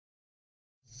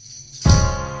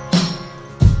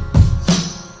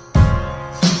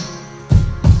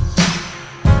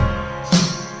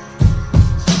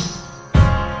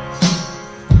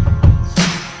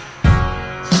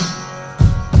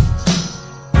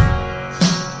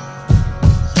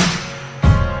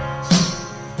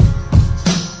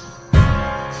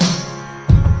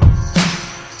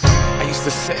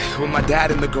with my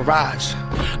dad in the garage.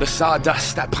 The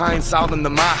sawdust, that pine sol in the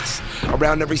moss.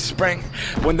 Around every spring,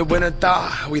 when the winter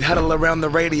thaw, we'd huddle around the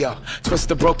radio, twist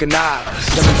the broken knob.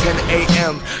 7:10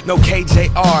 a.m., no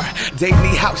KJR. Dave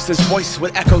Niehouse's voice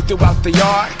would echo throughout the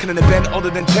yard. Couldn't have been older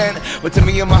than 10, but to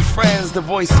me and my friends, the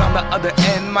voice on the other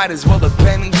end might as well have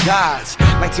been God's.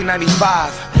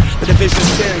 1995. The division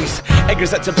series,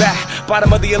 Eggers at to bat,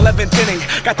 bottom of the 11th inning.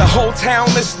 Got the whole town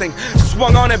listening,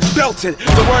 swung on and belted.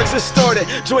 The words distorted,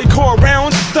 Joy Core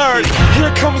rounds third.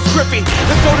 Here comes Griffey,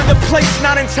 the throw to the place,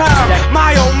 not in time.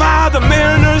 My oh my, the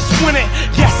Mariners win it.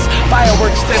 Yes,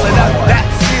 fireworks, they lit up that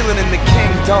ceiling in the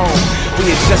Kingdom. We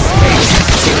had just made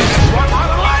it.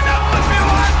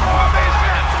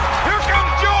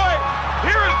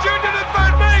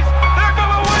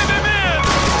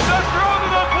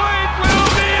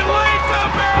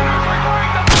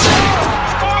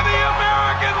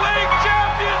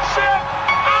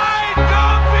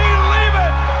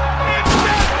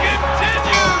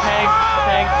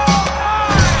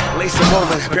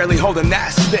 Rolling, barely holding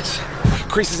that stitch.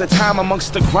 Creases of time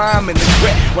amongst the grime and the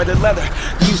grit. Weathered leather,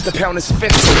 used to pound his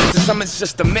fist. To some it's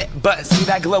just a myth, but see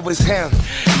that glow is him.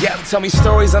 Yeah, tell me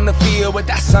stories on the field with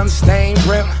that sun-stained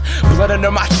brim. Blood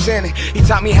under my chin, he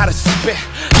taught me how to spit.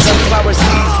 Sunflower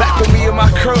seeds back with me and my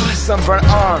crew. Sunburned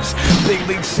arms, big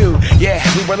league shoe. Yeah,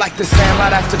 we were like the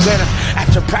Sandlot after dinner.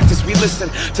 After practice we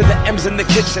listened to the M's in the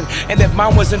kitchen. And if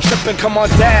mine wasn't tripping, come on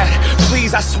dad,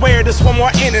 please, I swear this one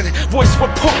more inning. Voice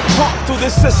would pump through the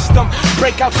system.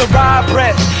 Break out the rye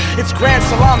bread. It's grand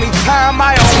salami time,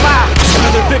 my oh my.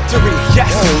 Another victory,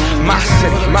 yes. My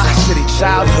city,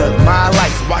 childhood, my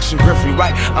life. Watching Griffey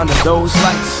right under those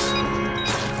lights.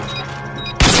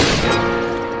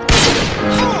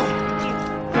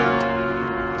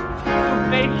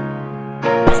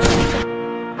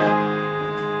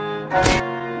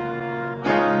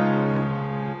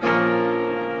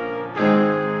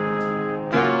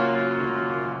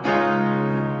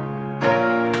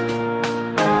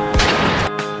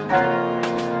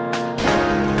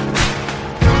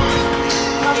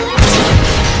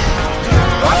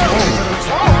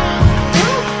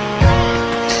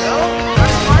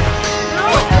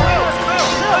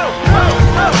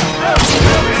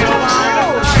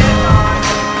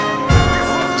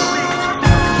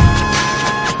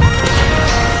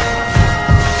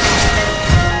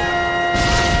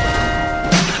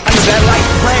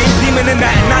 In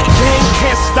that night game,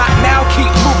 can't stop now, keep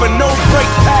moving, no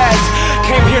break pads.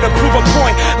 Came here to prove a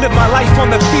point, live my life on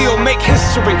the field, make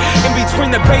history in between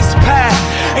the base pad,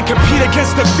 and compete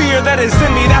against the fear that is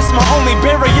in me. That's my only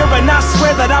barrier, and I